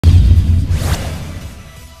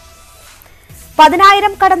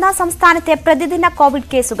10,000 കടന്ന സംസ്ഥാനത്തെ പ്രതിദിന കോവിഡ്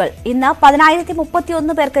കേസുകൾ. ഇന്ന്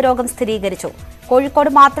 10,031 പേർക്ക് രോഗം സ്ഥിരീകരിച്ചു. കോഴിക്കോട്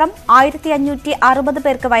മാത്രം 1,560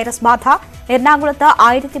 പേർക്ക് വൈറസ് ബാധ. എറണാകുളത്ത്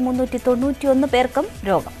 1,391 പേർക്കും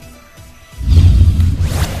രോഗം.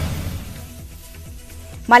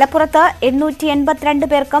 മലപ്പുറത്ത് 882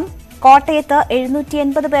 പേർക്കും കോട്ടയത്ത്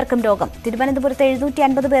 780 പേർക്കും രോഗം. തിരുവനന്തപുരത്ത്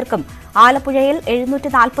 750 പേർക്കും ആലപ്പുഴയിൽ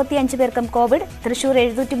 745 പേർക്കും കോവിഡ്. തൃശൂർ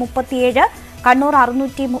 737, കണ്ണൂർ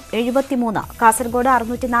 673, കാസർഗോഡ്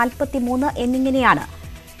 643 എന്നിങ്ങനെയാണ്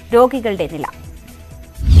രോഗികളുടെ നില.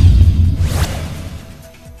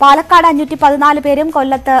 പാലക്കാട് 514 പേരും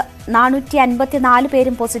കൊല്ലത്ത് 454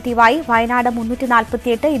 പേരും പോസിറ്റീവായി. വയനാട്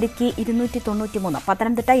 348, ഇടുക്കി 293,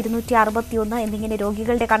 പത്തനംതിട്ട 261 എന്നിങ്ങനെ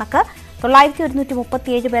രോഗികളുടെ കണക്ക്.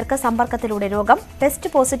 9,137 പേർക്ക് സമ്പർക്കത്തിലൂടെ രോഗം. ടെസ്റ്റ്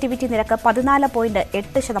പോസിറ്റിവിറ്റി നിരക്ക്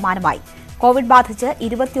 14.8%. കോവിഡ് ബാധിച്ച്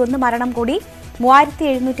 21 മരണം കൂടി.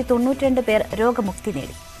 3,792 പേർ രോഗമുക്തി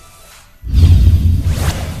നേടി.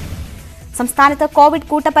 സംസ്ഥാനത്ത് കോവിഡ്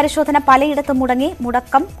കൂട്ടപരിശോധന പലയിടത്തും മുടങ്ങി.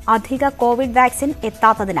 മുടക്കം അധിക കോവിഡ് വാക്സിൻ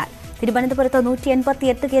എത്താത്തതിനാൽ. തിരുവനന്തപുരത്ത്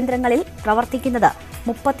 188 കേന്ദ്രങ്ങളിൽ പ്രവർത്തിക്കുന്നത്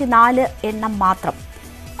 34 എണ്ണം മാത്രം.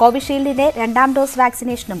 കോവിഷീൽഡിന്റെ 2ാം ഡോസ്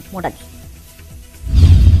വാക്സിനേഷനും മുടങ്ങി.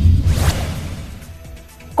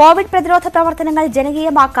 കോവിഡ് പ്രതിരോധ പ്രവർത്തനങ്ങൾ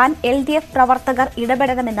ജനകീയമാക്കാൻ LDF പ്രവർത്തകർ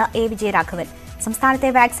ഇടപെടണമെന്ന് A. വിജയരാഘവൻ. സംസ്ഥാനത്തെ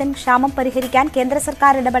വാക്സിൻ ക്ഷാമം പരിഹരിക്കാൻ കേന്ദ്ര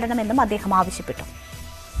സർക്കാർ ഇടപെടണമെന്നും അദ്ദേഹം ആവശ്യപ്പെട്ടു.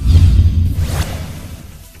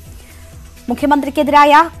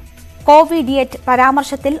 മുഖ്യമന്ത്രിക്കെതിരായ കോവിഡിയറ്റ്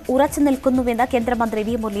പരാമർശത്തിൽ ഉറച്ചു നിൽക്കുന്നുവെന്ന് കേന്ദ്രമന്ത്രി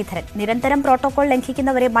വി. മുരളീധരൻ. നിരന്തരം പ്രോട്ടോകോൾ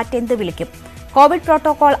ലംഘിക്കുന്നവരെ മറ്റെന്ത് വിളിക്കും? കോവിഡ്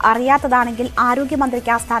പ്രോട്ടോകോൾ അറിയാത്തതാണെങ്കിൽ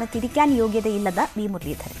ആരോഗ്യമന്ത്രിക്ക് ആ സ്ഥാനത്തിരിക്കാൻ യോഗ്യതയില്ലെന്ന് വി.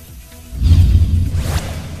 മുരളീധരൻ.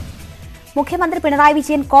 മുഖ്യമന്ത്രി Pinarayi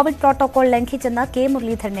Vijayan Covid protocol ലംഘിച്ചെന്ന് K.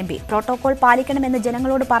 Muraleedharan MP. Protocol പാലിക്കണമെന്ന്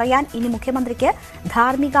ജനങ്ങളോട് പറയാൻ ഇനി മുഖ്യമന്ത്രിക്ക്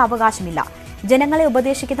ധാർമ്മിക അവകാശമില്ല. ജനങ്ങളെ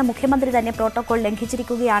ഉപദേശിക്കുന്ന മുഖ്യമന്ത്രി തന്നെ പ്രോട്ടോകോൾ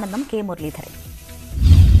ലംഘിച്ചിരിക്കുകയാണെന്നും കെ. മുരളീധരൻ.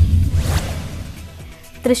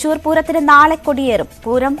 തൃശൂർ പൂരത്തിന് നാളെ കൊടിയേറും.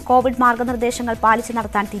 പൂരം കോവിഡ് മാർഗനിർദ്ദേശങ്ങൾ പാലിച്ച്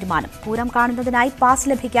നടത്താൻ തീരുമാനം. പൂരം കാണുന്നതിനായി പാസ്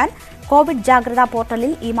ലഭിക്കാൻ കോവിഡ് ജാഗ്രതാ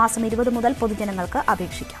പോർട്ടലിൽ ഈ മാസം 20 മുതൽ പൊതുജനങ്ങൾക്ക്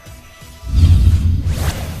അപേക്ഷിക്കാം.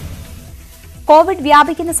 കോവിഡ്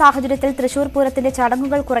വ്യാപിക്കുന്ന സാഹചര്യത്തിൽ തൃശൂർ പൂരത്തിന്റെ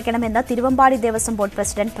ചടങ്ങുകൾ കുറയ്ക്കണമെന്ന് Thiruvambady Devaswom board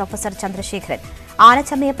president professor Chandrasekharan.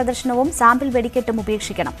 ആനച്ചമയ പ്രദർശനവും സാമ്പിൾ വെടിക്കെട്ടും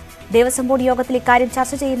ഉപേക്ഷിക്കണം. ദേവസ്വം ബോർഡ് യോഗത്തിൽ ഇക്കാര്യം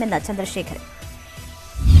ചർച്ച ചെയ്യുമെന്ന് ചന്ദ്രശേഖരൻ.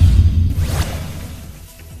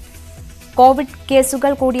 കോവിഡ്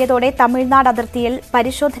കേസുകൾ കൂടിയതോടെ തമിഴ്നാട് അതിർത്തിയിൽ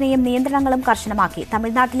പരിശോധനയും നിയന്ത്രണങ്ങളും കർശനമാക്കി.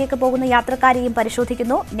 തമിഴ്നാട്ടിലേക്ക് പോകുന്ന യാത്രക്കാരെയും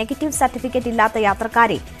പരിശോധിക്കുന്നു. നെഗറ്റീവ് സർട്ടിഫിക്കറ്റ് ഇല്ലാത്ത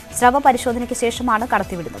യാത്രക്കാരെ സ്രവ പരിശോധനയ്ക്ക് ശേഷമാണ്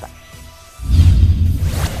കടത്തിവിടുന്നത്.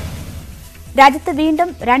 രാജ്യത്ത് വീണ്ടും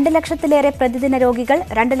 2 ലക്ഷത്തിലേറെ പ്രതിദിന രോഗികൾ.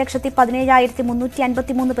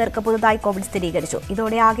 2,17,353 പേർക്ക് പുതുതായി കോവിഡ് സ്ഥിരീകരിച്ചു.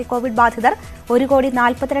 ഇതോടെ ആകെ കോവിഡ് ബാധിതർ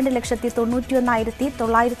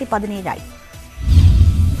 1,42,91,917 ആയി.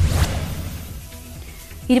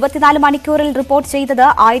 24 മണിക്കൂറിൽ റിപ്പോർട്ട് ചെയ്തത്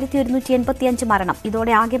 1,185 മരണം.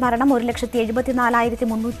 ഇതോടെ ആകെ മരണം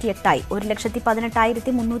 1,74,308 ആയി.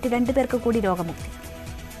 1,18,302 പേർക്ക് കൂടി രോഗമുക്തി.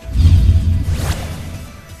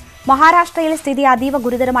 മഹാരാഷ്ട്രയിൽ സ്ഥിതി അതീവ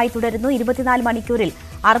ഗുരുതരമായി തുടരുന്നു. 24 മണിക്കൂറിൽ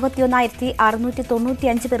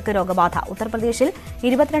 61,695 പേർക്ക് രോഗബാധ. ഉത്തർപ്രദേശിൽ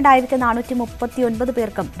 22,439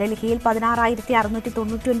 പേർക്കും ഡൽഹിയിൽ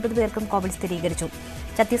 16,699 പേർക്കും കോവിഡ് സ്ഥിരീകരിച്ചു.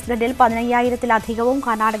 ഛത്തീസ്ഗഡിൽ 15,000-ലധികവും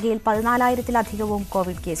കർണാടകയിൽ 14,000-ലധികവും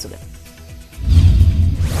കോവിഡ് കേസുകൾ.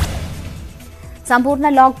 സമ്പൂർണ്ണ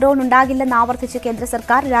ലോക്ഡൌൺ ഉണ്ടാകില്ലെന്ന് ആവർത്തിച്ച് കേന്ദ്ര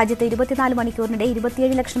സർക്കാർ. രാജ്യത്ത് 24 മണിക്കൂറിനിടെ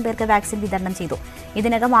 27 ലക്ഷം പേർക്ക് വാക്സിൻ വിതരണം ചെയ്തു.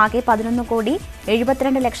 ഇതിനകം ആകെ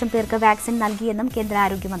 11,72,00,000 പേർക്ക് വാക്സിൻ നൽകിയെന്നും കേന്ദ്ര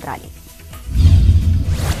ആരോഗ്യ മന്ത്രാലയം.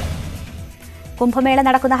 കുംഭമേള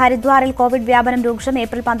നടക്കുന്ന ഹരിദ്വാറിൽ കോവിഡ് വ്യാപനം രൂക്ഷം.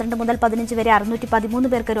 ഏപ്രിൽ 12 മുതൽ 15 വരെ 613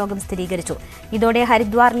 പേർക്ക് രോഗം സ്ഥിരീകരിച്ചു. ഇതോടെ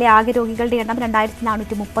ഹരിദ്വാറിലെ ആകെ രോഗികളുടെ എണ്ണം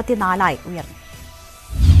 2,434 ഉയർന്നു.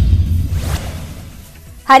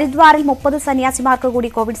 ഹരിദ്വാറിൽ 30 സന്യാസിമാർക്ക് കൂടി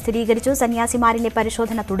കോവിഡ് സ്ഥിരീകരിച്ചു. സന്യാസിമാരിലെ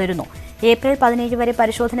പരിശോധന തുടരുന്നു. ഏപ്രിൽ 17 വരെ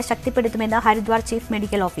പരിശോധന ശക്തിപ്പെടുത്തുമെന്ന് Haridwar chief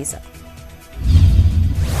medical officer.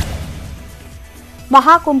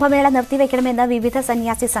 Maha Kumbh Mela നിർത്തിവെക്കണമെന്ന് വിവിധ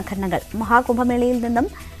സന്യാസി സംഘടനകൾ. മഹാകുംഭമേളയിൽ നിന്നും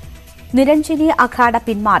നിരഞ്ജനി അഖാഡ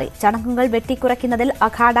പിന്മാറി. ചടങ്ങുകൾ വെട്ടിക്കുറയ്ക്കുന്നതിൽ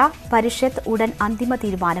അഖാഡ പരിഷത്ത് ഉടൻ അന്തിമ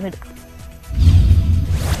തീരുമാനമെടുക്കും.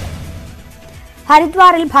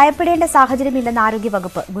 ഹരിദ്വാറിൽ ഭയപ്പെടേണ്ട സാഹചര്യമില്ലെന്ന്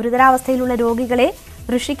ആരോഗ്യവകുപ്പ്. ഗുരുതരാവസ്ഥയിലുള്ള രോഗികളെ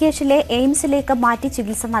ഋഷികേശിലെ എയിംസിലേക്ക് മാറ്റി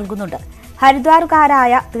ചികിത്സ നൽകുന്നുണ്ട്.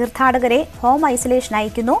 ഹരിദ്വാറുകാരായ തീർത്ഥാടകരെ ഹോം ഐസൊലേഷൻ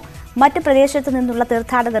അയക്കുന്നു. മറ്റ് പ്രദേശത്തു നിന്നുള്ള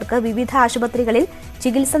തീർത്ഥാടകർക്ക് വിവിധ ആശുപത്രികളിൽ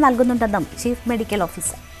ചികിത്സ നൽകുന്നുണ്ടെന്നും ചീഫ് മെഡിക്കൽ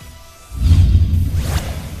ഓഫീസർ.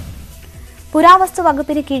 പുരാവസ്തു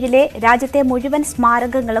വകുപ്പിന് കീഴിലെ രാജ്യത്തെ മുഴുവൻ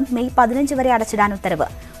സ്മാരകങ്ങളും മെയ് 15 വരെ അടച്ചിടാൻ ഉത്തരവ്.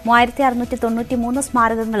 3693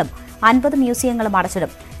 സ്മാരകങ്ങളും 50 മ്യൂസിയങ്ങളും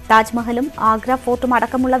അടച്ചിടും. താജ്മഹലും ആഗ്ര ഫോർട്ടും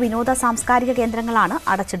അടക്കമുള്ള വിനോദ സാംസ്കാരിക കേന്ദ്രങ്ങളാണ്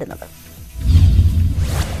അടച്ചിടുന്നത്.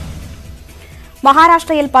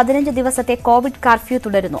 മഹാരാഷ്ട്രയിൽ 15 ദിവസത്തെ കോവിഡ് കർഫ്യൂ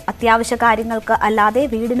തുടരുന്നു. അത്യാവശ്യ കാര്യങ്ങൾക്ക് അല്ലാതെ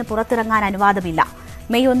വീടിന് പുറത്തിറങ്ങാൻ അനുവാദമില്ല.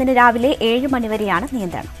 മെയ് 1 രാവിലെ 7 മണിവരെയാണ്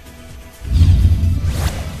നിയന്ത്രണം.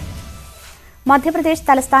 മധ്യപ്രദേശ്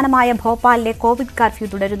തലസ്ഥാനമായ ഭോപ്പാലിലെ കോവിഡ് കർഫ്യൂ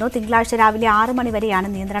തുടരുന്നു. തിങ്കളാഴ്ച രാവിലെ 6 മണിവരെയാണ്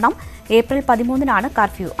നിയന്ത്രണം. ഏപ്രിൽ 13-നാണ്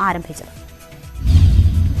കർഫ്യൂ ആരംഭിച്ചത്.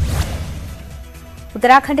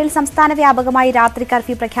 ഉത്തരാഖണ്ഡിൽ സംസ്ഥാന വ്യാപകമായി രാത്രി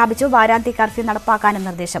കർഫ്യൂ പ്രഖ്യാപിച്ചു. വാരാന്ത്യ കർഫ്യൂ നടപ്പാക്കാനും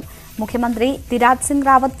നിർദ്ദേശം. മുഖ്യമന്ത്രി തിരാജ് സിംഗ്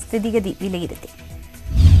റാവത്ത് സ്ഥിതിഗതി വിലയിരുത്തി.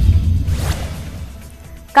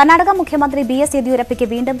 കർണാടക മുഖ്യമന്ത്രി ബി.എസ്. യെദ്യൂരപ്പയ്ക്ക്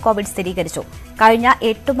വീണ്ടും കോവിഡ് സ്ഥിരീകരിച്ചു. കഴിഞ്ഞ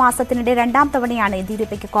 8 മാസത്തിനിടെ 2ാം തവണയാണ്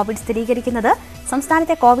യെദ്യൂരപ്പയ്ക്ക് കോവിഡ് സ്ഥിരീകരിക്കുന്നത്.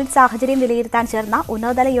 സംസ്ഥാനത്തെ കോവിഡ് സാഹചര്യം വിലയിരുത്താൻ ചേർന്ന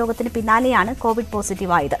ഉന്നതതല യോഗത്തിന് പിന്നാലെയാണ് കോവിഡ്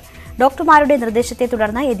പോസിറ്റീവായത്. ഡോക്ടർമാരുടെ നിർദ്ദേശത്തെ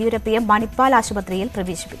തുടർന്ന് യെദ്യൂരപ്പയെ മണിപ്പാൽ ആശുപത്രിയിൽ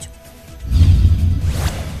പ്രവേശിപ്പിച്ചു.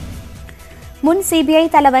 മുൻ CBI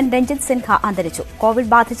തലവൻ രഞ്ജിത് സിൻഹ അന്തരിച്ചു.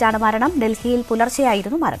 കോവിഡ് ബാധിച്ചാണ് മരണം. ഡൽഹിയിൽ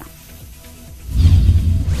പുലർച്ചെയായിരുന്നു മരണം.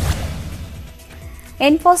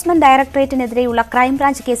 എൻഫോഴ്സ്മെന്റ് ഡയറക്ടറേറ്റിനെതിരെയുള്ള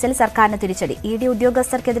ക്രൈംബ്രാഞ്ച് കേസിൽ സർക്കാരിന് തിരിച്ചടി. ED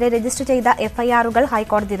ഉദ്യോഗസ്ഥർക്കെതിരെ രജിസ്റ്റർ ചെയ്ത FIR-കൾ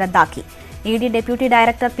ഹൈക്കോടതി റദ്ദാക്കി. ED deputy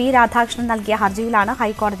director P. Radhakrishnan നൽകിയ ഹർജിയിലാണ്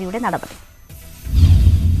ഹൈക്കോടതിയുടെ നടപടി.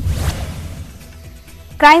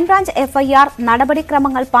 ക്രൈംബ്രാഞ്ച് FIR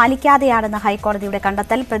നടപടിക്രമങ്ങൾ പാലിക്കാതെയാണെന്ന് ഹൈക്കോടതിയുടെ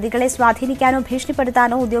കണ്ടെത്തൽ. പ്രതികളെ സ്വാധീനിക്കാനോ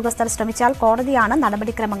ഭീഷണിപ്പെടുത്താനോ ഉദ്യോഗസ്ഥർ ശ്രമിച്ചാൽ കോടതിയാണ്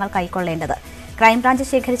നടപടിക്രമങ്ങൾ കൈക്കൊള്ളേണ്ടത്. ക്രൈംബ്രാഞ്ച്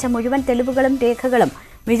ശേഖരിച്ച മുഴുവൻ തെളിവുകളും രേഖകളും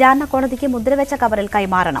വിചാരണ കോടതിക്ക് മുദ്രവെച്ച കവറിൽ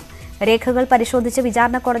കൈമാറണം. രേഖകൾ പരിശോധിച്ച്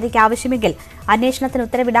വിചാരണ കോടതിക്ക് ആവശ്യമെങ്കിൽ അന്വേഷണത്തിന്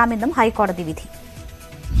ഉത്തരവിടാമെന്നും ഹൈക്കോടതി വിധി.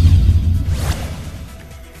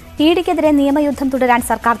 EDക്കെതിരെ നിയമയുദ്ധം തുടരാൻ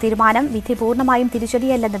സർക്കാർ തീരുമാനം. വിധി പൂർണ്ണമായും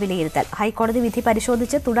തിരിച്ചടിയല്ലെന്ന് വിലയിരുത്തൽ. ഹൈക്കോടതി വിധി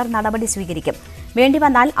പരിശോധിച്ച് തുടർ നടപടി സ്വീകരിക്കും.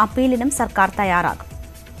 വേണ്ടിവന്നാൽ അപ്പീലിനും സർക്കാർ തയ്യാറാകും.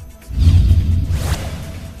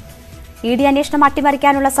 ED അന്വേഷണം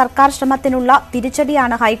അട്ടിമറിക്കാനുള്ള സർക്കാർ ശ്രമത്തിനുള്ള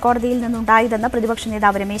തിരിച്ചടിയാണ് ഹൈക്കോടതിയിൽ നിന്നുണ്ടായതെന്ന് പ്രതിപക്ഷ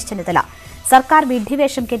നേതാവ് രമേശ് ചെന്നിത്തല. സർക്കാർ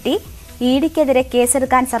വിഡ്ഢിവേഷം കെട്ടി EDക്കെതിരെ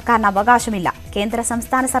കേസെടുക്കാൻ സർക്കാരിന് അവകാശമില്ല. കേന്ദ്ര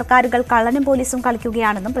സംസ്ഥാന സർക്കാരുകൾ കള്ളനും പോലീസും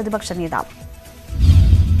കളിക്കുകയാണെന്നും പ്രതിപക്ഷ നേതാവ്.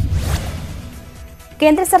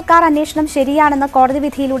 കേന്ദ്ര സർക്കാർ അന്വേഷണം ശരിയാണെന്ന് കോടതി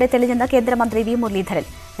വിധിയിലൂടെ തെളിഞ്ഞെന്ന് കേന്ദ്രമന്ത്രി വി. മുരളീധരൻ.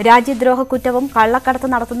 രാജ്യദ്രോഹ കുറ്റവും കള്ളക്കടത്ത്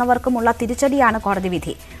നടത്തുന്നവർക്കുമുള്ള തിരിച്ചടിയാണ് കോടതി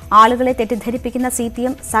വിധി. ആളുകളെ തെറ്റിദ്ധരിപ്പിക്കുന്ന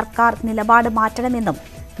CPM സർക്കാർ നിലപാട് മാറ്റണമെന്നും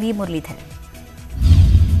വി. മുരളീധരൻ.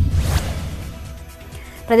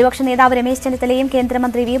 പ്രതിപക്ഷ നേതാവ് രമേശ് ചെന്നിത്തലയും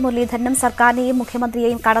കേന്ദ്രമന്ത്രി വി. മുരളീധരനും സർക്കാരിനെയും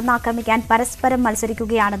മുഖ്യമന്ത്രിയെയും കടന്നാക്രമിക്കാൻ പരസ്പരം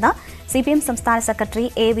മത്സരിക്കുകയാണെന്ന് CPM സംസ്ഥാന സെക്രട്ടറി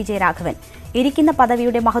A. വിജയരാഘവൻ. ഇരിക്കുന്ന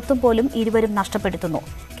പദവിയുടെ മഹത്വം പോലും ഇരുവരും നഷ്ടപ്പെടുത്തുന്നു.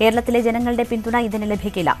 കേരളത്തിലെ ജനങ്ങളുടെ പിന്തുണ ഇതിന്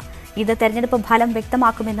ലഭിക്കില്ല. ഇത് തെരഞ്ഞെടുപ്പ് ഫലം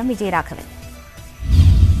വ്യക്തമാക്കുമെന്നും വിജയരാഘവൻ.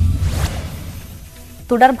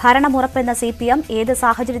 തുടർ ഭരണമുറപ്പെന്ന CPM ഏത്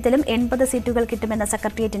സാഹചര്യത്തിലും 80 സീറ്റുകൾ കിട്ടുമെന്ന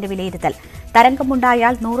സെക്രട്ടേറിയറ്റിന്റെ വിലയിരുത്തൽ.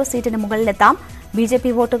 തരംഗമുണ്ടായാൽ 100 സീറ്റിന് മുകളിലെത്താം.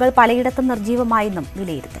 BJP വോട്ടുകൾ പലയിടത്തും നിർജ്ജീവമായെന്നും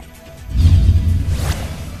വിലയിരുത്തൽ.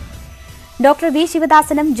 Doctor V.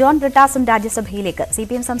 ശിവദാസനും ജോൺ ബ്രിട്ടാസും രാജ്യസഭയിലേക്ക്.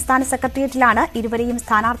 CPM സംസ്ഥാന സെക്രട്ടേറിയറ്റിലാണ് ഇരുവരെയും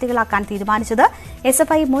സ്ഥാനാർത്ഥികളാക്കാൻ തീരുമാനിച്ചത്.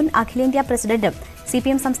 SFI മുൻ അഖിലേന്ത്യാ പ്രസിഡന്റും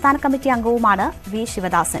CPM സംസ്ഥാന committee അംഗവുമാണ് V.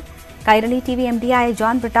 Sivadasan. Kairali TV MD-യായ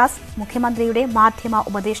John Brittas മുഖ്യമന്ത്രിയുടെ മാധ്യമ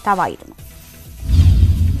ഉപദേഷ്ടാവായിരുന്നു.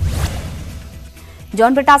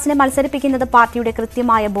 ജോൺ ബ്രിട്ടാസിനെ മത്സരിപ്പിക്കുന്നത് പാർട്ടിയുടെ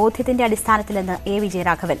കൃത്യമായ ബോധ്യത്തിന്റെ അടിസ്ഥാനത്തിലെന്ന് A.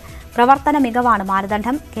 വിജയരാഘവൻ. പ്രവർത്തന മികവാണ്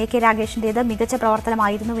മാനദണ്ഡം. KK രാഗേഷിന്റേത് മികച്ച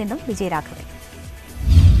പ്രവർത്തനമായിരുന്നുവെന്നും വിജയരാഘവൻ.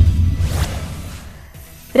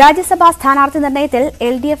 രാജ്യസഭാ സ്ഥാനാർത്ഥി നിർണയത്തിൽ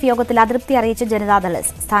LDF യോഗത്തിൽ അതൃപ്തി അറിയിച്ച് ജനതാദൾ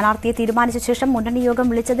എസ്. സ്ഥാനാർത്ഥിയെ തീരുമാനിച്ച ശേഷം മുന്നണി യോഗം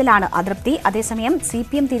വിളിച്ചതിലാണ് അതൃപ്തി. അതേസമയം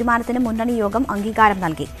CPM തീരുമാനത്തിന് മുന്നണി യോഗം അംഗീകാരം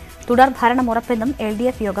നൽകി. തുടർ ഭരണമുറപ്പെന്നും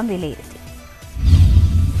LDF യോഗം വിലയിരുത്തി.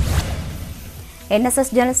 NSS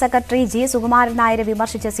general secretary G. Sukumaran നായരെ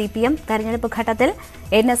വിമർശിച്ച CPM തെരഞ്ഞെടുപ്പ് ഘട്ടത്തിൽ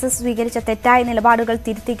NSS സ്വീകരിച്ച തെറ്റായ നിലപാടുകൾ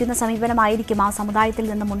തിരുത്തിക്കുന്ന സമീപനമായിരിക്കും ആ സമുദായത്തിൽ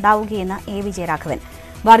നിന്നും ഉണ്ടാവുകയെന്ന് A. വിജയരാഘവൻ.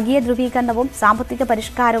 വർഗീയ ധ്രുവീകരണവും സാമ്പത്തിക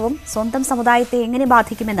പരിഷ്കാരവും സ്വന്തം സമുദായത്തെ എങ്ങനെ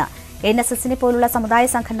ബാധിക്കുമെന്ന് NSSനെ പോലുള്ള സമുദായ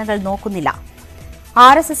സംഘടനകൾ നോക്കുന്നില്ല.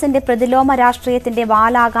 RSSന്റെ പ്രതിലോമ രാഷ്ട്രീയത്തിന്റെ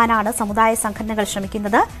വാലാകാനാണ് സമുദായ സംഘടനകൾ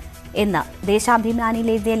ശ്രമിക്കുന്നത് എന്ന് ദേശാഭിമാനിയിൽ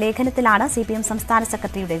എഴുതിയ ലേഖനത്തിലാണ് CPM സംസ്ഥാന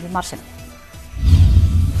സെക്രട്ടറിയുടെ വിമർശനം.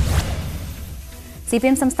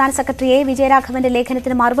 CPM സംസ്ഥാന സെക്രട്ടറി A. വിജയരാഘവന്റെ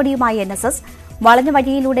ലേഖനത്തിന് മറുപടിയുമായി NSS. വളഞ്ഞ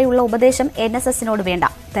വഴിയിലൂടെയുള്ള ഉപദേശം NSSനോട് വേണ്ട.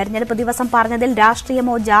 തെരഞ്ഞെടുപ്പ് ദിവസം പറഞ്ഞതിൽ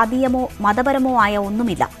രാഷ്ട്രീയമോ ജാതീയമോ മതപരമോ ആയ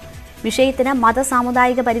ഒന്നുമില്ല. വിഷയത്തിന്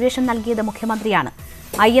മതസാമുദായിക പരിവേഷം നൽകിയത് മുഖ്യമന്ത്രിയാണ്.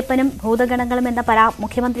 അയ്യപ്പനും ഭൂതഗണങ്ങളും എന്ന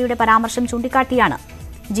മുഖ്യമന്ത്രിയുടെ പരാമർശം ചൂണ്ടിക്കാട്ടിയാണ്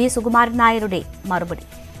G. സുകുമാരൻ നായരുടെ മറുപടി.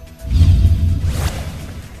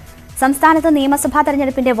 സംസ്ഥാനത്ത് നിയമസഭാ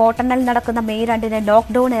തെരഞ്ഞെടുപ്പിന്റെ വോട്ടെണ്ണൽ നടക്കുന്ന മെയ് 2-ന്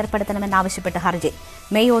ലോക്ഡൌൺ ഏർപ്പെടുത്തണമെന്നാവശ്യപ്പെട്ട് ഹർജി.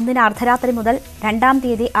 മെയ് 1-ന് അർദ്ധരാത്രി മുതൽ 2-ാം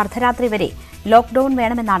തീയതി അർദ്ധരാത്രി വരെ ലോക്ഡൌൺ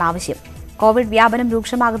വേണമെന്നാണ് ആവശ്യം. കോവിഡ് വ്യാപനം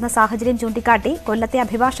രൂക്ഷമാകുന്ന സാഹചര്യം ചൂണ്ടിക്കാട്ടി കൊല്ലത്തെ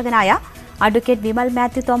അഭിഭാഷകനായ അഡ്വക്കേറ്റ് വിമൽ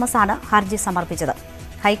മാത്യു തോമസ് ആണ് ഹർജി സമർപ്പിച്ചത്.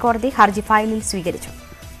 ഹൈക്കോടതി ഹർജി ഫയലിൽ സ്വീകരിച്ചു.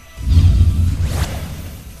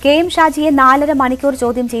 കെ.എം. ഷാജിയെ 4.5 മണിക്കൂർ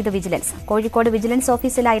ചോദ്യം ചെയ്ത് വിജിലൻസ്. കോഴിക്കോട് വിജിലൻസ്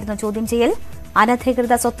ഓഫീസിലായിരുന്നു ചോദ്യം ചെയ്യൽ.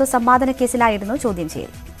 അനധികൃത സ്വത്ത് സമ്പാദന കേസിലായിരുന്നു ചോദ്യം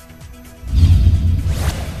ചെയ്യൽ.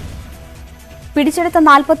 പിടിച്ചെടുത്ത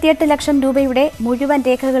 48 ലക്ഷം രൂപയുടെ മുഴുവൻ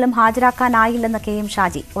രേഖകളും ഹാജരാക്കാനായില്ലെന്ന് കെ.എം.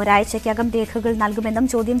 ഷാജി. ഒരാഴ്ചയ്ക്കകം രേഖകൾ നൽകുമെന്നും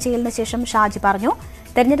ചോദ്യം ചെയ്യലിന് ശേഷം ഷാജി പറഞ്ഞു.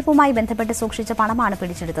 തെരഞ്ഞെടുപ്പുമായി ബന്ധപ്പെട്ട് സൂക്ഷിച്ച പണമാണ്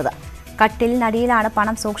പിടിച്ചെടുത്തത്. കട്ടിലിനടിയിലാണ്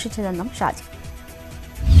പണം സൂക്ഷിച്ചതെന്നും ഷാജി.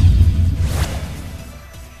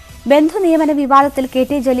 ബന്ധു നിയമന വിവാദത്തിൽ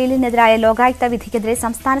കെ.ടി. ജലീലിനെതിരായ ലോകായുക്ത വിധിക്കെതിരെ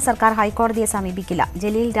സംസ്ഥാന സർക്കാർ ഹൈക്കോടതിയെ സമീപിക്കില്ല.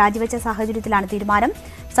 ജലീൽ രാജിവെച്ച സാഹചര്യത്തിലാണ് തീരുമാനം.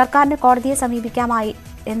 സർക്കാരിന് കോടതിയെ സമീപിക്കാമായി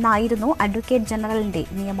എന്നായിരുന്നു അഡ്വക്കേറ്റ് ജനറലിന്റെ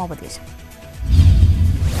നിയമോപദേശം.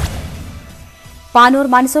 പാനൂർ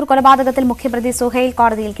മൻസൂർ കൊലപാതകത്തിൽ മുഖ്യപ്രതി സുഹൈൽ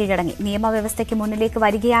കോടതിയിൽ കീഴടങ്ങി. നിയമവ്യവസ്ഥയ്ക്ക് മുന്നിലേക്ക്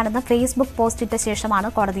വരികയാണെന്ന് ഫേസ്ബുക്ക് പോസ്റ്റിട്ട ശേഷമാണ്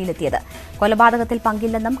കോടതിയിലെത്തിയത്. കൊലപാതകത്തിൽ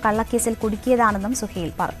പങ്കില്ലെന്നും കള്ളക്കേസിൽ കുടുക്കിയതാണെന്നും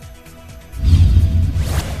സുഹൈൽ പറഞ്ഞു.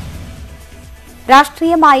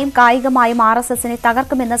 രാഷ്ട്രീയമായും കായികമായും RSSനെ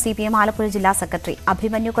തകർക്കുമെന്ന് CPM ആലപ്പുഴ ജില്ലാ സെക്രട്ടറി.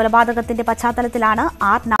 അഭിമന്യു കൊലപാതകത്തിന്റെ പശ്ചാത്തലത്തിലാണ്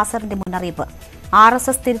ആർ നാസറിന്റെ മുന്നറിയിപ്പ്.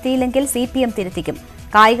 RSS തിരുത്തിയില്ലെങ്കിൽ CPM തിരുത്തിക്കും.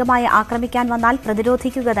 കായികമായി ആക്രമിക്കാൻ വന്നാൽ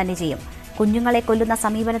പ്രതിരോധിക്കുക തന്നെ ചെയ്യും. കുഞ്ഞുങ്ങളെ കൊല്ലുന്ന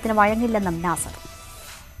സമീപനത്തിന് വഴങ്ങില്ലെന്നും നാസർ.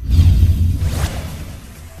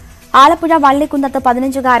 ആലപ്പുഴ വള്ളിക്കുന്നത്ത്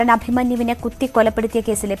 15-കാരൻ അഭിമന്യുവിനെ കുത്തിക്കൊലപ്പെടുത്തിയ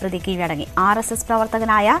കേസിലെ പ്രതി കീഴടങ്ങി. RSS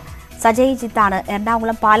പ്രവർത്തകനായ സജയ് ജിത്താണ്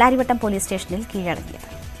എറണാകുളം പാലാരിവട്ടം പോലീസ് സ്റ്റേഷനിൽ കീഴടങ്ങിയത്.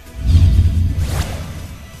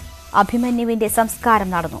 അഭിമന്യുവിന്റെ സംസ്കാരം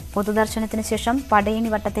നടന്നു. പൊതുദർശനത്തിന് ശേഷം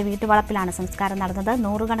പടയണിവട്ടത്തെ വീട്ടുവളപ്പിലാണ് സംസ്കാരം നടന്നത്.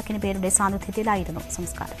 100 കണക്കിന് പേരുടെ സാന്നിധ്യത്തിലായിരുന്നു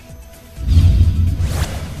സംസ്കാരം.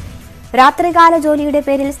 രാത്രികാല ജോലിയുടെ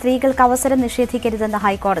പേരിൽ സ്ത്രീകൾക്ക് അവസരം നിഷേധിക്കരുതെന്ന്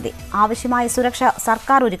ഹൈക്കോടതി. ആവശ്യമായ സുരക്ഷ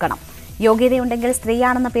സർക്കാർ ഒരുക്കണം. യോഗ്യതയുണ്ടെങ്കിൽ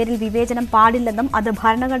സ്ത്രീയാണെന്ന പേരിൽ വിവേചനം പാടില്ലെന്നും അത്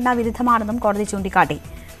ഭരണഘടനാ വിരുദ്ധമാണെന്നും കോടതി ചൂണ്ടിക്കാട്ടി.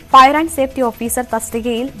 ഫയർ ആൻഡ് സേഫ്റ്റി ഓഫീസർ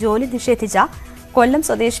തസ്തികയിൽ ജോലി നിഷേധിച്ച കൊല്ലം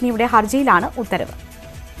സ്വദേശിനിയുടെ ഹർജിയിലാണ് ഉത്തരവ്.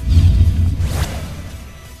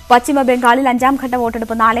 പശ്ചിമ ബംഗാളിൽ 5ാം ഘട്ട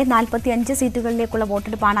വോട്ടെടുപ്പ് നാളെ. 45 സീറ്റുകളിലേക്കുള്ള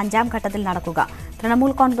വോട്ടെടുപ്പാണ് 5ാം ഘട്ടത്തിൽ നടക്കുക.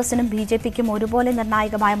 തൃണമൂൽ കോൺഗ്രസിനും BJPക്കും ഒരുപോലെ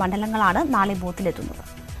നിർണായകമായ മണ്ഡലങ്ങളാണ് നാളെ ബൂത്തിലെത്തുന്നത്.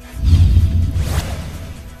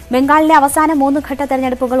 ബംഗാളിലെ അവസാന 3 ഘട്ട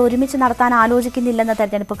തെരഞ്ഞെടുപ്പുകൾ ഒരുമിച്ച് നടത്താൻ ആലോചിക്കുന്നില്ലെന്ന്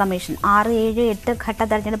തെരഞ്ഞെടുപ്പ് കമ്മീഷൻ. 6, 7, 8 ഘട്ട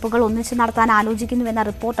തെരഞ്ഞെടുപ്പുകൾ ഒന്നിച്ച് നടത്താൻ ആലോചിക്കുന്നുവെന്ന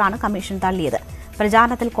റിപ്പോർട്ടാണ് കമ്മീഷൻ തള്ളിയത്.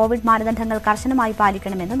 പ്രചാരണത്തിൽ കോവിഡ് മാനദണ്ഡങ്ങൾ കർശനമായി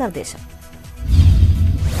പാലിക്കണമെന്ന് നിർദ്ദേശം.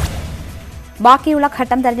 ബാക്കിയുള്ള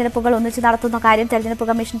ഘട്ടം തെരഞ്ഞെടുപ്പുകൾ ഒന്നിച്ച് നടത്തുന്ന കാര്യം തെരഞ്ഞെടുപ്പ്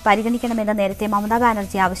കമ്മീഷൻ പരിഗണിക്കണമെന്ന് നേരത്തെ മമതാ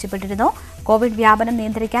ബാനർജി ആവശ്യപ്പെട്ടിരുന്നു. കോവിഡ് വ്യാപനം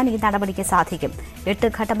നിയന്ത്രിക്കാൻ ഈ നടപടിക്ക് സാധിക്കും. 8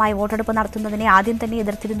 ഘട്ടമായി വോട്ടെടുപ്പ് നടത്തുന്നതിനെ ആദ്യം തന്നെ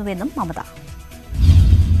എതിർത്തിരുന്നുവെന്നും മമത.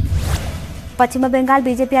 പശ്ചിമബംഗാൾ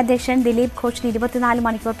BJP അധ്യക്ഷൻ ദിലീപ് ഘോഷിന് 24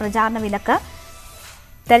 മണിക്കൂർ പ്രചാരണ വിലക്ക്.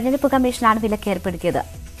 തെരഞ്ഞെടുപ്പ് കമ്മീഷനാണ് വിലക്ക് ഏർപ്പെടുത്തിയത്.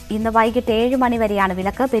 ഇന്ന് വൈകിട്ട് 7 മണി വരെയാണ്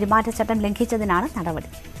വിലക്ക്. പെരുമാറ്റച്ചട്ടം ലംഘിച്ചതിനാണ്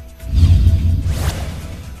നടപടി.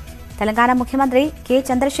 തെലങ്കാന മുഖ്യമന്ത്രി K.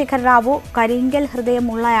 ചന്ദ്രശേഖർ റാവു കരിങ്കൽ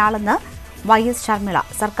ഹൃദയമുള്ളയാളെന്ന് YS ഷർമിള.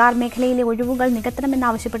 സർക്കാർ മേഖലയിലെ ഒഴിവുകൾ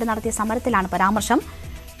നികത്തണമെന്നാവശ്യപ്പെട്ട് നടത്തിയ സമരത്തിലാണ് പരാമർശം.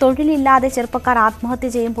 തൊഴിലില്ലാതെ ചെറുപ്പക്കാർ ആത്മഹത്യ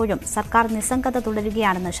ചെയ്യുമ്പോഴും സർക്കാർ നിസ്സംഗത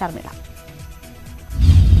തുടരുകയാണെന്ന് ഷർമിള.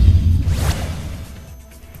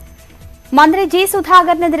 മന്ത്രി G.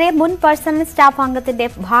 സുധാകരനെതിരെ മുൻ പേഴ്സണൽ സ്റ്റാഫ് അംഗത്തിന്റെ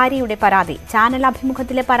ഭാര്യയുടെ പരാതി. ചാനൽ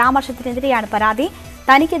അഭിമുഖത്തിലെ പരാമർശത്തിനെതിരെയാണ് പരാതി.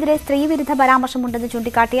 തനിക്കെതിരെ സ്ത്രീവിരുദ്ധ പരാമർശമുണ്ടെന്ന്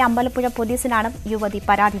ചൂണ്ടിക്കാട്ടി അമ്പലപ്പുഴ പോലീസിനാണ് യുവതി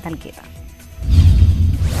പരാതി നൽകിയത്.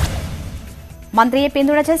 മന്ത്രിയെ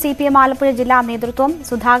പിന്തുണച്ച് CPM ആലപ്പുഴ ജില്ലാ നേതൃത്വം.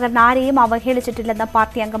 സുധാകരൻ ആരെയും അവഹേളിച്ചിട്ടില്ലെന്ന്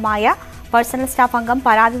പാർട്ടി അംഗമായ പേഴ്സണൽ സ്റ്റാഫ് അംഗം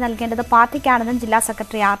പരാതി നൽകേണ്ടത് പാർട്ടിക്കാണെന്നും ജില്ലാ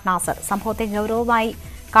സെക്രട്ടറി ആർ നാസർ. സംഭവത്തെ ഗൌരവമായി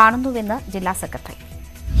കാണുന്നുവെന്ന് ജില്ലാ സെക്രട്ടറി.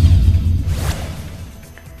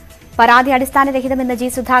 പരാതി അടിസ്ഥാനരഹിതമെന്ന് G.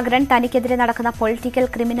 സുധാകരൻ. തനിക്കെതിരെ നടക്കുന്ന പൊളിറ്റിക്കൽ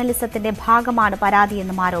ക്രിമിനലിസത്തിന്റെ ഭാഗമാണ്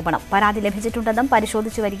പരാതിയെന്നും ആരോപണം. പരാതി ലഭിച്ചിട്ടുണ്ടെന്നും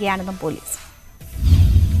പരിശോധിച്ചു വരികയാണെന്നും പോലീസ്.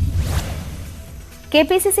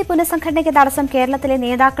 KPCC പുനഃസംഘടനയ്ക്ക് തടസ്സം കേരളത്തിലെ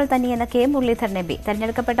നേതാക്കൾ തന്നെയെന്ന് K. മുരളീധരൻ MP.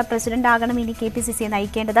 തെരഞ്ഞെടുക്കപ്പെട്ട പ്രസിഡന്റാകണം ഇനി KPCC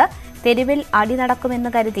നയിക്കേണ്ടത്. തെരുവിൽ അടി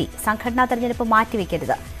നടക്കുമെന്ന് കരുതി സംഘടനാ തെരഞ്ഞെടുപ്പ്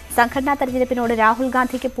മാറ്റിവെക്കരുത്. സംഘടനാ തെരഞ്ഞെടുപ്പിനോട് രാഹുൽ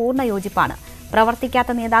ഗാന്ധിക്ക് പൂർണ്ണ യോജിപ്പാണ്.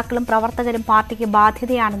 പ്രവർത്തിക്കാത്ത നേതാക്കളും പ്രവർത്തകരും പാർട്ടിക്ക്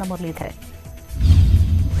ബാധ്യതയാണെന്ന് മുരളീധരൻ.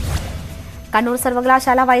 കണ്ണൂർ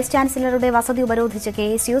സർവകലാശാല വൈസ് ചാൻസലറുടെ വസതി ഉപരോധിച്ച്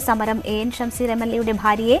KSU. സമരം AN ഷംസീർ MLA-യുടെ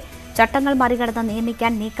ഭാര്യയെ ചട്ടങ്ങൾ മറികടന്ന്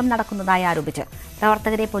നിയമിക്കാൻ നീക്കം നടക്കുന്നതായി ആരോപിച്ച്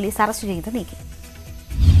പ്രവർത്തകരെ പോലീസ് അറസ്റ്റ് ചെയ്ത് നീക്കി.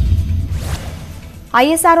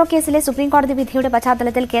 ISRO കേസിലെ സുപ്രീംകോടതി വിധിയുടെ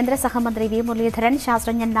പശ്ചാത്തലത്തിൽ കേന്ദ്ര സഹമന്ത്രി V. മുരളീധരൻ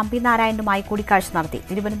ശാസ്ത്രജ്ഞൻ നമ്പിനാരായണനുമായി കൂടിക്കാഴ്ച നടത്തി.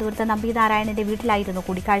 തിരുവനന്തപുരത്ത് നമ്പിനാരായണന്റെ വീട്ടിലായിരുന്നു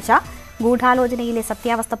കൂടിക്കാഴ്ച. ഗൂഢാലോചനയിലെ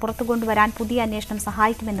സത്യാവസ്ഥ പുറത്തുകൊണ്ടുവരാൻ പുതിയ അന്വേഷണം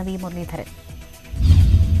സഹായിക്കുമെന്ന് V. മുരളീധരൻ.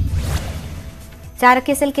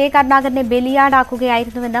 ചാരക്കേസിൽ K. കരുണാകരനെ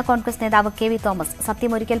ബലിയാടാക്കുകയായിരുന്നുവെന്ന് കോൺഗ്രസ് നേതാവ് KV തോമസ്.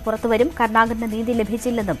 സത്യമൊരിക്കൽ പുറത്തുവരും. കരുണാകരന് നീതി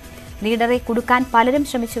ലഭിച്ചില്ലെന്നും ലീഡറെ കുടുക്കാൻ പലരും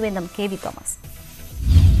ശ്രമിച്ചുവെന്നും KV തോമസ്.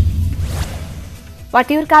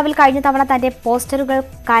 വട്ടിയൂർക്കാവിൽ കഴിഞ്ഞ തവണ തന്റെ പോസ്റ്ററുകൾ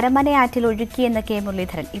കരമനയാറ്റിൽ ഒഴുക്കിയെന്ന് കെ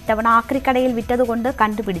മുരളീധരൻ. ഇത്തവണ ആക്രിക്കടയിൽ വിറ്റതുകൊണ്ട്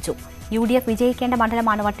കണ്ടുപിടിച്ചു. UDF വിജയിക്കേണ്ട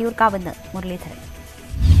മണ്ഡലമാണ് വട്ടിയൂർക്കാവെന്ന് മുരളീധരൻ.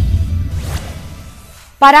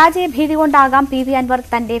 പരാജയ ഭീതി കൊണ്ടാകാം PV അൻവർ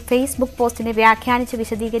തന്റെ ഫേസ്ബുക്ക് പോസ്റ്റിനെ വ്യാഖ്യാനിച്ച്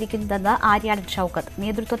വിശദീകരിക്കുന്നതെന്ന് ആര്യാടൻ ഷൌക്കത്ത്.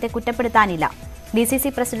 നേതൃത്വത്തെ കുറ്റപ്പെടുത്താനില്ല. DCC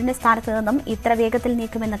പ്രസിഡന്റ് സ്ഥാനത്ത് നിന്നും ഇത്ര വേഗത്തിൽ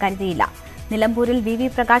നീക്കുമെന്ന് കരുതിയില്ല. നിലമ്പൂരിൽ VV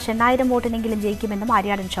പ്രകാശ് 8000 വോട്ടിനെങ്കിലും ജയിക്കുമെന്നും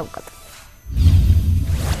ആര്യാടൻ ഷൌക്കത്ത്.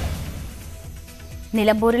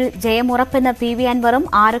 നിലമ്പൂരിൽ ജയമുറപ്പെന്ന് PV അൻവറും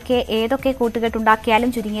ആരൊക്കെ ഏതൊക്കെ കൂട്ടുകെട്ടുണ്ടാക്കിയാലും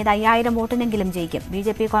ചുരുങ്ങിയത് 5000 വോട്ടിനെങ്കിലും ജയിക്കും.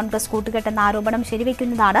 BJP കോൺഗ്രസ് കൂട്ടുകെട്ടെന്ന ആരോപണം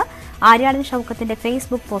ശരിവയ്ക്കുന്നതാണ് ആര്യാടൻ ഷൌക്കത്തിന്റെ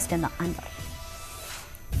ഫേസ്ബുക്ക് പോസ്റ്റെന്ന് അൻവർ.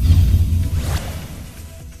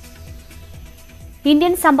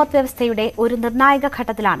 ഇന്ത്യൻ സമ്പദ് വ്യവസ്ഥയുടെ ഒരു നിർണായക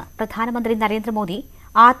ഘട്ടത്തിലാണ് പ്രധാനമന്ത്രി നരേന്ദ്രമോദി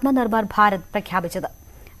ആത്മനിർഭർ ഭാരത് പ്രഖ്യാപിച്ചത്.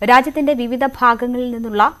 രാജ്യത്തിന്റെ വിവിധ ഭാഗങ്ങളിൽ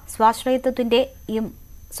നിന്നുള്ള സ്വാശ്രയത്വത്തിന്റെയും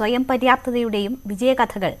സ്വയം പര്യാപ്തതയുടെയും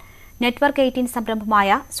വിജയകഥകൾ നെറ്റ്വർക്ക് 18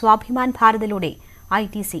 സംരംഭമായ സ്വാഭിമാൻ ഭാരതിലൂടെ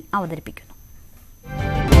ITC അവതരിപ്പിക്കുന്നു.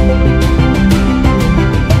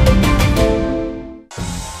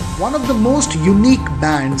 One of the most unique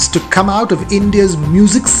bands to come out of India's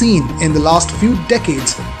music scene in the last few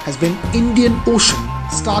decades has been Indian Ocean.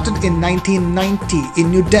 Started in 1990 in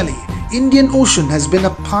New Delhi, Indian Ocean has been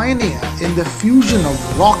a pioneer in the fusion of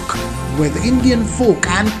rock with Indian folk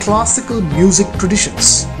and classical music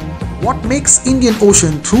traditions. What makes Indian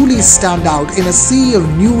Ocean truly stand out in a sea of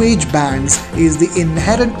new age bands is the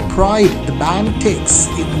inherent pride the band takes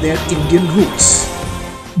in their Indian roots.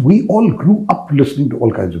 We all grew up listening to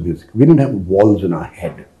all kinds of music. We didn't have walls in our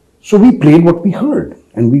head. So we played what we heard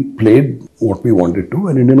and we played what we wanted to,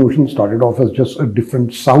 and Indian Ocean started off as just a different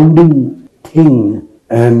sounding thing,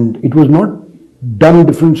 and it was not done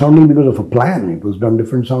different sounding because of a plan. It was done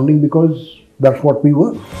different sounding because that's what we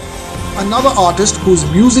were. Another artist whose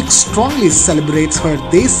music strongly celebrates her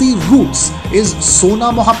Desi roots is Sona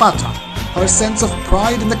Mohapatra. Her sense of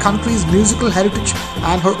pride in the country's musical heritage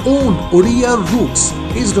and her own Oriya roots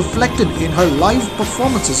is reflected in her live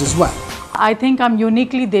performances as well. I think I'm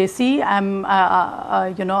uniquely Desi. I'm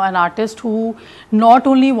an artist who not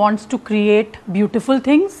only wants to create beautiful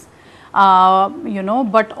things,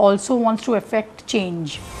 but also wants to affect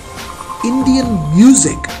change. Indian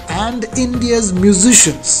music and India's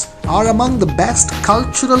musicians are among the best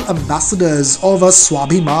cultural ambassadors of a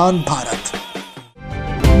Swabhiman Bharat.